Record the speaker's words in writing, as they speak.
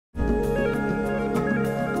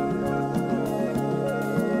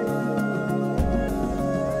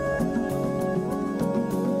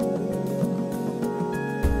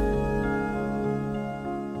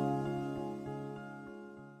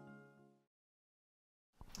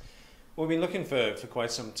Well, we've been looking for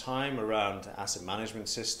quite some time around asset management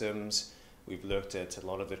systems. We've looked at a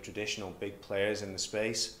lot of the traditional big players in the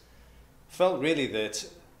space. Felt really that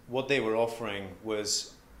what they were offering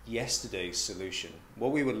was yesterday's solution.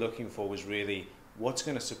 What we were looking for was really what's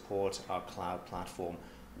going to support our cloud platform,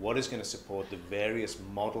 what is going to support the various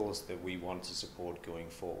models that we want to support going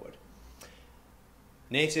forward.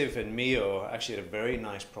 Native and Mio actually had a very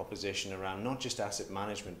nice proposition around not just asset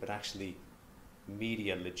management, but actually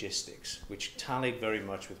media logistics, which tallied very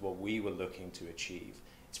much with what we were looking to achieve.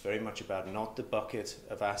 It's very much about not the bucket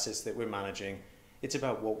of assets that we're managing, it's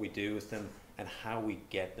about what we do with them and how we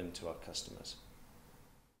get them to our customers.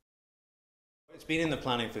 It's been in the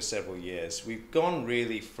planning for several years. We've gone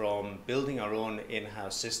really from building our own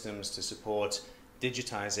in-house systems to support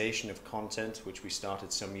digitization of content, which we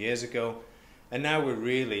started some years ago, and now we're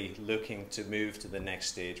really looking to move to the next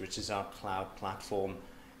stage, which is our cloud platform,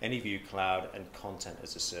 AnyView Cloud and Content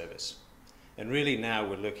as a Service. And really now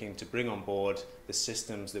we're looking to bring on board the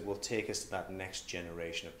systems that will take us to that next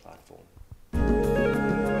generation of platform.